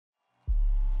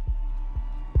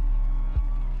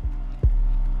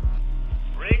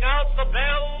Now the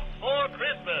Bells for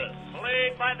Christmas,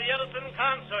 played by the Edison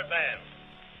Concert Band.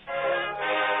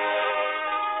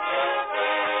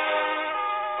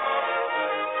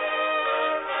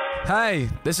 Hey,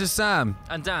 this is Sam.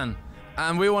 And Dan.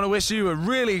 And we want to wish you a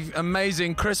really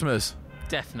amazing Christmas.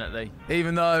 Definitely.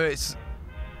 Even though it's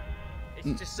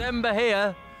December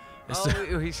here.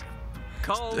 It's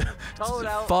cold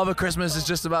out. Father Christmas is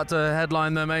just about to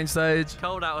headline the main stage.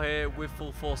 Cold out here with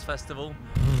Full Force Festival.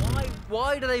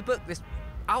 Why do they book this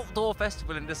outdoor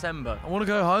festival in December? I want to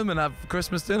go home and have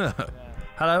Christmas dinner.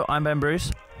 Hello, I'm Ben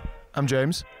Bruce. I'm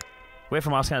James. We're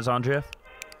from Alexandria.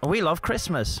 We love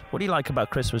Christmas. What do you like about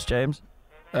Christmas, James?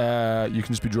 You can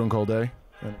just be drunk all day.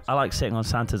 I like sitting on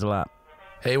Santa's lap.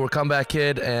 Hey, we're Comeback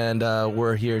Kid, and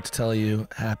we're here to tell you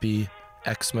Happy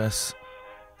Xmas,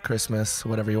 Christmas,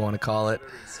 whatever you want to call it,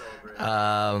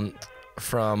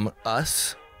 from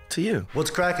us to you. What's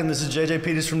cracking? This is JJ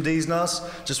Peters from D's Nuts.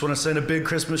 Just want to send a big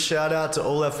Christmas shout out to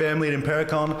all our family at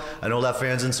Impericon and all our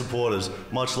fans and supporters.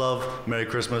 Much love. Merry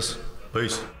Christmas.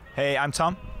 Peace. Hey, I'm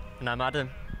Tom. And I'm Adam.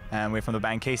 And we're from the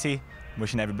band Casey.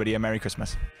 Wishing everybody a Merry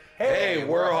Christmas. Hey,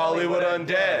 we're Hollywood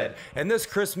Undead. And this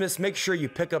Christmas, make sure you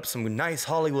pick up some nice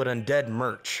Hollywood Undead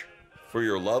merch. For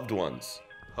your loved ones.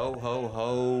 Ho, ho,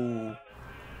 ho.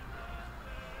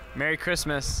 Merry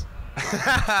Christmas.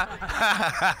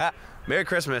 Merry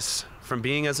Christmas from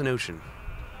Being as an Ocean.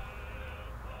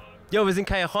 Jo, wir sind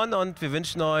Impericon und wir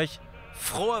wünschen euch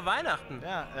frohe Weihnachten.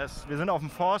 Ja, wir sind auf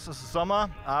dem Forst, es ist Sommer,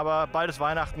 aber bald ist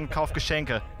Weihnachten, kauft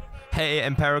Geschenke. Hey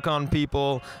Impericon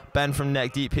people, Ben from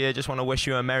Neck Deep here. Just want to wish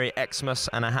you a Merry Xmas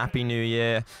and a Happy New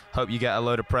Year. Hope you get a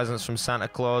load of presents from Santa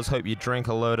Claus. Hope you drink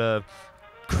a load of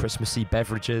Christmassy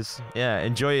beverages. Yeah,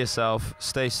 enjoy yourself,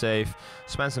 stay safe,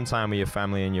 spend some time with your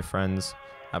family and your friends.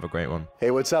 Have a great one.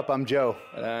 Hey, what's up? I'm Joe.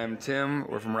 And I'm Tim.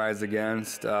 We're from Rise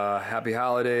Against. Happy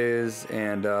holidays,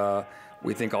 and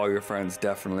we think all your friends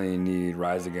definitely need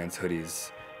Rise Against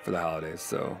hoodies for the holidays,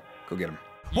 so go get them.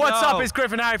 What's up? It's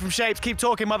Griff and Harry from Shapes. Keep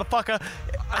talking, motherfucker.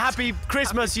 Happy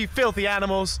Christmas, you filthy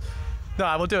animals.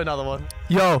 No, we'll do another one.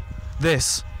 Yo,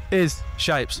 this is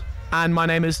Shapes. And my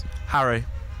name is Harry.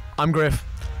 I'm Griff.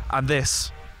 And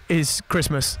this is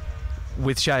Christmas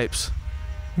with Shapes.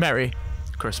 Merry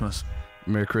Christmas.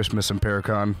 Merry Christmas,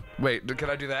 Impericon. Wait, can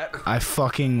I do that? I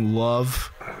fucking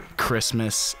love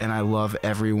Christmas, and I love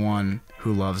everyone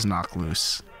who loves Knock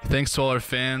Loose. Thanks to all our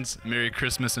fans. Merry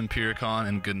Christmas, Impericon,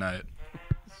 and good night.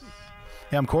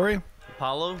 Hey, I'm Corey.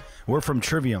 Apollo. We're from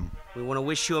Trivium. We want to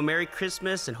wish you a Merry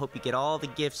Christmas and hope you get all the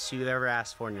gifts you've ever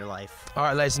asked for in your life. All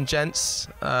right, ladies and gents,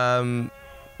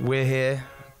 we're here,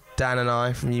 Dan and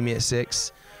I from You Me at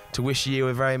 6, to wish you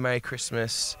a very Merry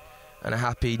Christmas and a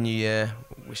Happy New Year.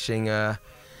 Wishing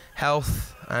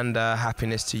health and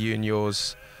happiness to you and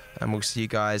yours. And we'll see you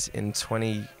guys in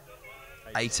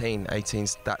 2018.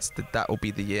 That will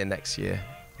be the year next year.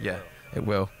 Yeah, it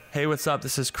will. Hey, what's up?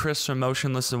 This is Chris from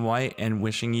Motionless in White and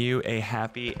wishing you a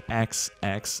happy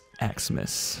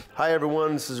XXXmas. Hi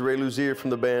everyone, this is Ray Luzier from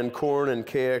the band Korn and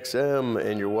KXM,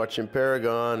 and you're watching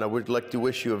Paragon. I would like to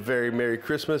wish you a very Merry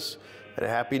Christmas and a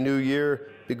Happy New Year.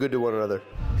 Be good to one another.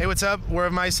 Hey, what's up? We're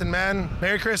of Mice and Men.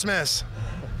 Merry Christmas.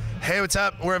 Hey, what's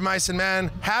up? We're of Mice and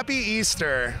Men. Happy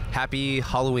Easter. Happy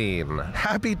Halloween.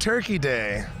 Happy Turkey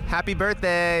Day. Happy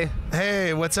birthday.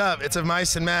 Hey, what's up? It's of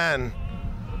Mice and Men.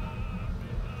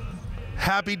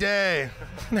 Happy day.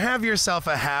 And have yourself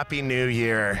a happy new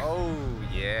year. Oh,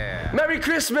 yeah. Merry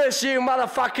Christmas, you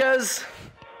motherfuckers.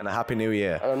 And a happy new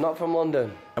year. And I'm not from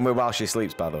London. And we're While She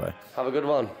Sleeps, by the way. Have a good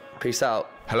one. Peace out.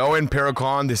 Hello,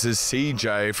 Impericon. This is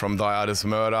CJ from Die Artist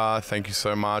Murder. Thank you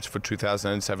so much for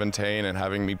 2017 and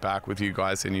having me back with you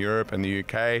guys in Europe and the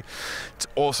UK. It's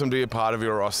awesome to be a part of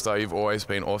your roster. You've always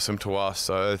been awesome to us.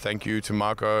 So thank you to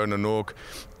Marco, Nanook,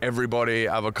 everybody,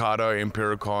 Avocado,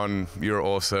 Impericon. You're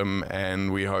awesome.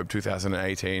 And we hope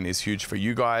 2018 is huge for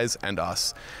you guys and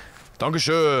us.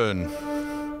 Dankeschön.